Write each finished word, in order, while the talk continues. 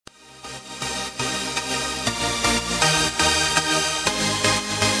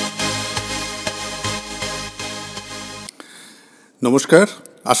নমস্কার,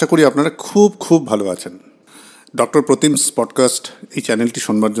 আশা করি আপনারা খুব ভালো আছেন। ডক্টর প্রতিমস পডকাস্ট এই চ্যানেলটি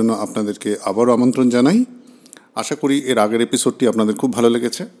শুনবার জন্য আপনাদেরকে আবারও আমন্ত্রণ জানাই। আশা করি এর আগের এপিসোডটি আপনাদের খুব ভালো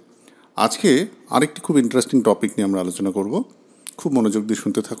লেগেছে। আজকে আরেকটি খুব ইন্টারেস্টিং টপিক নিয়ে আমরা আলোচনা করব। খুব মনোযোগ দিয়ে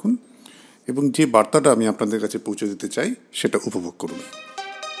শুনতে থাকুন এবং যে বার্তাটা আমি আপনাদের কাছে পৌঁছে দিতে চাই সেটা উপভোগ করুন।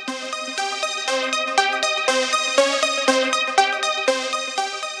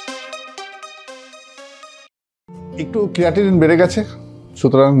 একটু ক্রিয়াটিনিন বেড়ে গেছে,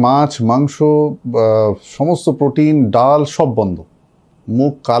 সুতরাং মাছ, মাংস, সমস্ত প্রোটিন, ডাল সব বন্ধ।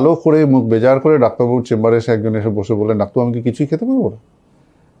 মুখ কালো করে, মুখ বেজার করে ডাক্তারবাবুর চেম্বারে এসে একজন এসে বসে বললেন, ডাক্তার আমি কি কিছুই খেতে পারবো না?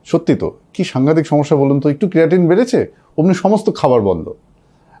 সত্যি তো, কি সাংঘাতিক সমস্যা বলুন তো। একটু ক্রিয়াটিন বেড়েছে, অমনি সমস্ত খাবার বন্ধ।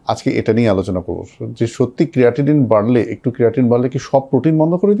 আজকে এটা নিয়ে আলোচনা করবো যে সত্যি ক্রিয়াটিনিন বাড়লে, একটু ক্রিয়াটিন বাড়লে কি সব প্রোটিন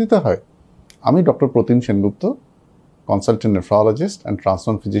বন্ধ করে দিতে হয়? আমি doctor Pratim Sengupta, consultant nephrologist and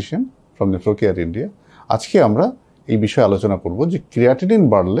transplant physician from Nephrocare India. আজকে আমরা এই বিষয়ে আলোচনা করব যে ক্রিয়াটিনিন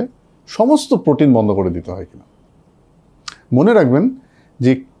বাড়লে সমস্ত প্রোটিন বন্ধ করে দিতে হয় কিনা। মনে রাখবেন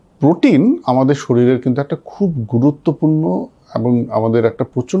যে প্রোটিন আমাদের শরীরের কিন্তু একটা খুব গুরুত্বপূর্ণ এবং আমাদের একটা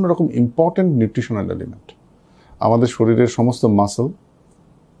প্রচণ্ড রকম ইম্পর্টেন্ট নিউট্রিশনাল এলিমেন্ট। আমাদের শরীরের সমস্ত মাসল,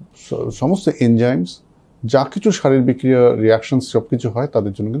 সমস্ত এনজাইমস, যা কিছু শারীরিক বিক্রিয়া, রিয়াকশনস সব কিছু হয়,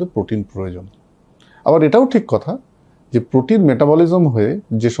 তাদের জন্য কিন্তু প্রোটিন প্রয়োজন। আবার এটাও ঠিক কথা যে প্রোটিন মেটাবলিজম হয়ে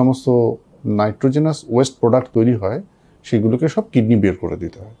যে সমস্ত নাইট্রোজেনাস ওয়েস্ট প্রোডাক্ট তৈরি হয়, সেগুলোকে সব কিডনি বের করে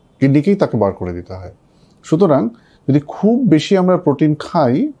দিতে হয়, কিডনিকেই তাকে বার করে দিতে হয়। সুতরাং যদি খুব বেশি আমরা প্রোটিন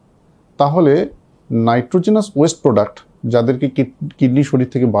খাই, তাহলে নাইট্রোজেনাস ওয়েস্ট প্রোডাক্ট যাদেরকে কিডনি শরীর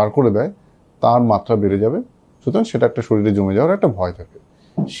থেকে বার করে দেয়, তার মাত্রা বেড়ে যাবে। সুতরাং সেটা একটা শরীরে জমে যাওয়ার একটা ভয় থাকে।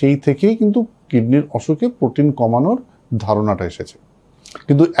 সেই থেকেই কিন্তু কিডনির অসুখে প্রোটিন কমানোর ধারণাটা এসেছে।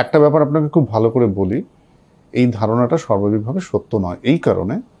 কিন্তু একটা ব্যাপার আপনাকে খুব ভালো করে বলি, এই ধারণাটা সর্বাধিকভাবে সত্য নয়। এই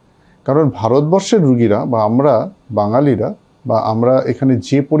কারণ ভারতবর্ষের রুগীরা বা আমরা বাঙালিরা বা আমরা এখানে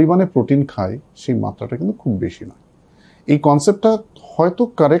যে পরিমাণে প্রোটিন খাই, সেই মাত্রাটা কিন্তু খুব বেশি নয়। এই কনসেপ্টটা হয়তো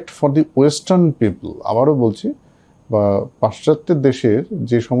correct for the western people. আবারও বলছি, বা পাশ্চাত্যের দেশের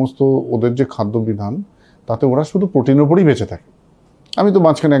যে সমস্ত ওদের যে খাদ্যবিধান, তাতে ওরা শুধু প্রোটিনের উপরই বেঁচে থাকে। আমি তো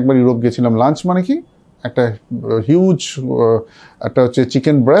মাঝখানে একবার ইউরোপ গেছিলাম। লাঞ্চ মানে কি, একটা হিউজ একটা হচ্ছে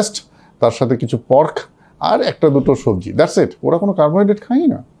চিকেন ব্রেস্ট, তার সাথে কিছু পর্ক আর একটা দুটো সবজি, দ্যাটস ইট। ওরা কোনো কার্বোহাইড্রেট খাই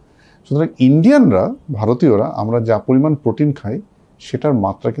না। সুতরাং ইন্ডিয়ানরা, ভারতীয়রা, আমরা যা পরিমাণ প্রোটিন খাই সেটার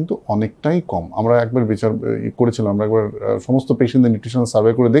মাত্রা কিন্তু অনেকটাই কম। আমরা একবার বিচার করেছিলাম, আমরা একবার সমস্ত পেশেন্টদের নিউট্রিশনাল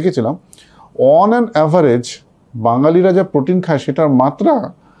সার্ভে করে দেখেছিলাম, অন অ্যান অ্যাভারেজ বাঙালিরা যা প্রোটিন খায় সেটার মাত্রা,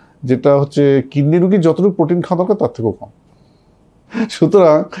 যেটা হচ্ছে কিডনি রুগীর যতটুকু প্রোটিন খাওয়া দরকার তার থেকেও কম।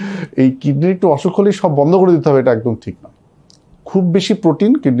 সুতরাং এই কিডনির একটু অসুখ হলেই সব বন্ধ করে দিতে হবে, এটা একদম ঠিক নয়। খুব বেশি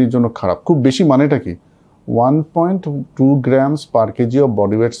প্রোটিন কিডনির জন্য খারাপ। খুব বেশি মানেটা কি, 1.2 grams per kg of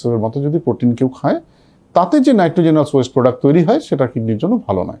body ওয়েটসের মতো যদি প্রোটিন কেউ খায়, তাতে যে নাইট্রোজেনাস ওয়েস্ট প্রোডাক্ট তৈরি হয় সেটা কিডনির জন্য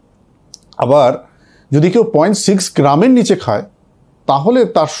ভালো নয়। আবার যদি কেউ 0.6 গ্রামের নিচে খায়, তাহলে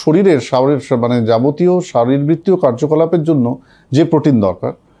তার শরীরের মানে যাবতীয় শারীরবৃত্তীয় কার্যকলাপের জন্য যে প্রোটিন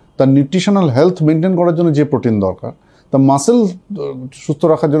দরকার, তার নিউট্রিশনাল হেলথ মেনটেন করার জন্য যে প্রোটিন দরকার, তার মাসেল সুস্থ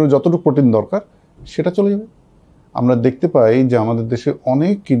রাখার জন্য যতটুকু প্রোটিন দরকার, সেটা চলে যাবে। আমরা দেখতে পাই যে আমাদের দেশে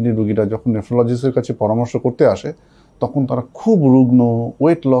অনেক কিডনি রুগীরা যখন নেফ্রোলজিস্টের কাছে পরামর্শ করতে আসে, তখন তারা খুব রুগ্ন,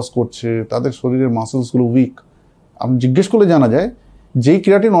 ওয়েট লস করছে, তাদের শরীরের মাসেলসগুলো উইক। আমি জিজ্ঞেস করলে জানা যায়, যেই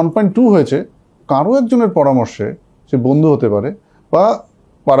ক্রিয়াটিন 1.2 হয়েছে, কারো একজনের পরামর্শে, সে বন্ধু হতে পারে বা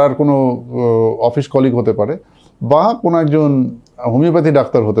পাড়ার কোনো অফিস কলিগ হতে পারে বা কোনো একজন হোমিওপ্যাথি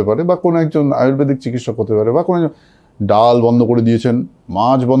ডাক্তার হতে পারে বা কোনো একজন আয়ুর্বেদিক চিকিৎসক হতে পারে বা কোনো একজন, ডাল বন্ধ করে দিয়েছেন,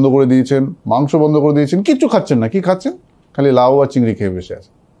 মাছ বন্ধ করে দিয়েছেন, মাংস বন্ধ করে দিয়েছেন, কিচ্ছু খাচ্ছেন না। কি খাচ্ছেন? খালি লাউ আর চিংড়ি খেয়ে বসে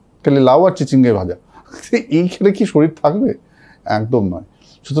আছে, খালি লাউ আর চিচিঙ্গে ভাজা। এইখানে কি শরীর থাকবে? একদম নয়।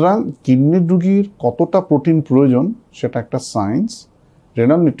 সুতরাং কিডনির রুগীর কতটা প্রোটিন প্রয়োজন সেটা একটা সায়েন্স।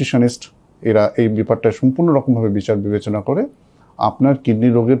 রেনাল নিউট্রিশনিস্ট এরা এই ব্যাপারটা সম্পূর্ণ রকমভাবে বিচার বিবেচনা করে আপনার কিডনি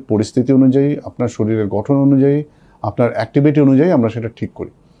রোগের পরিস্থিতি অনুযায়ী, আপনার শরীরের গঠন অনুযায়ী, আপনার অ্যাক্টিভিটি অনুযায়ী আমরা সেটা ঠিক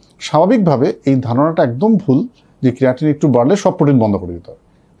করি। স্বাভাবিকভাবে এই ধারণাটা একদম ভুল যে ক্রিয়াটিন একটু বাড়লে সব প্রোটিন বন্ধ করে দিতে হবে।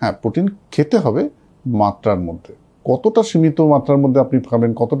 হ্যাঁ, প্রোটিন খেতে হবে মাত্রার মধ্যে। কতটা সীমিত মাত্রার মধ্যে আপনি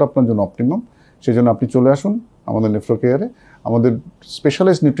খাবেন, কতটা আপনার জন্য অপটিমাম, সেই জন্য আপনি চলে আসুন আমাদের নেফ্রোকেয়ারে। আমাদের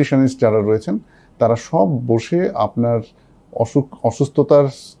স্পেশালাইজড নিউট্রিশনিস্ট যারা রয়েছেন, তারা সব বসে আপনার অসুস্থতার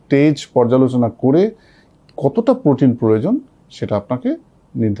স্টেজ পর্যালোচনা করে কতটা প্রোটিন প্রয়োজন সেটা আপনাকে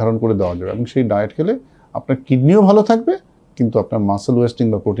নির্ধারণ করে দেওয়া যাবে, এবং সেই ডায়েট খেলে আপনার কিডনিও ভালো থাকবে, কিন্তু আপনার মাসেল ওয়েস্টিং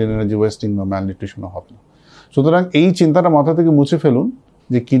বা প্রোটিন এনার্জি ওয়েস্টিং বা ম্যালনিউট্রিশনও হবে না। সুতরাং এই চিন্তাটা মাথা থেকে মুছে ফেলুন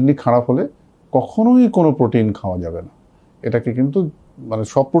যে কিডনি খারাপ হলে কখনোই কোনো প্রোটিন খাওয়া যাবে না। এটাকে কিন্তু মানে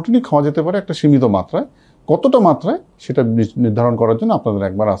সব প্রোটিনই খাওয়া যেতে পারে একটা সীমিত মাত্রায়। কতটা মাত্রায় সেটা নির্ধারণ করার জন্য আপনাদের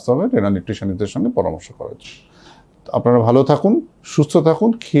একবার আসতে হবে রেনাল নিউট্রিশনিস্টের সঙ্গে পরামর্শ করার জন্য। আপনারা ভালো থাকুন, সুস্থ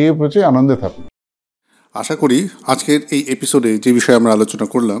থাকুন, খেয়ে বেঁচে আনন্দে থাকুন। আশা করি আজকের এই এপিসোডে যে বিষয়ে আমরা আলোচনা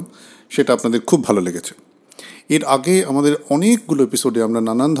করলাম সেটা আপনাদের খুব ভালো লেগেছে। এর আগে আমাদের অনেকগুলো এপিসোডে আমরা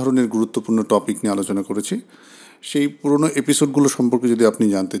নানান ধরনের গুরুত্বপূর্ণ টপিক নিয়ে আলোচনা করেছি। সেই এপিসোডগুলো সম্পর্কে যদি আপনি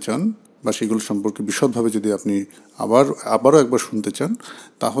জানতে চান বা সেগুলো সম্পর্কে বিশদভাবে যদি আপনি আবারও একবার শুনতে চান,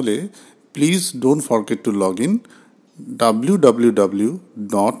 তাহলে please don't forget to log in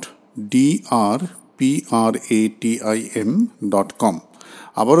www.drpratim.com।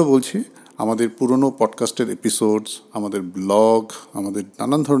 আবারও বলছি, আমাদের পুরনো পডকাস্টের এপিসোডস, আমাদের ব্লগ, আমাদের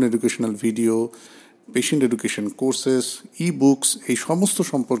নানান ধরনের educational video, patient education courses, ই বুকস, এই সমস্ত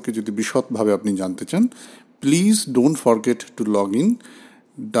সম্পর্কে যদি বিশদভাবে আপনি জানতে চান, please don't forget to log in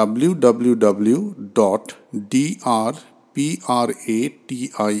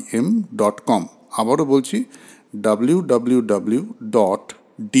www.drpratim.com। আবারও বলছি,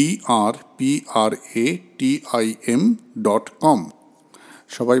 www.drpratim.com।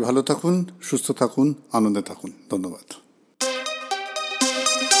 সবাই ভালো থাকুন, সুস্থ থাকুন, আনন্দে থাকুন। ধন্যবাদ।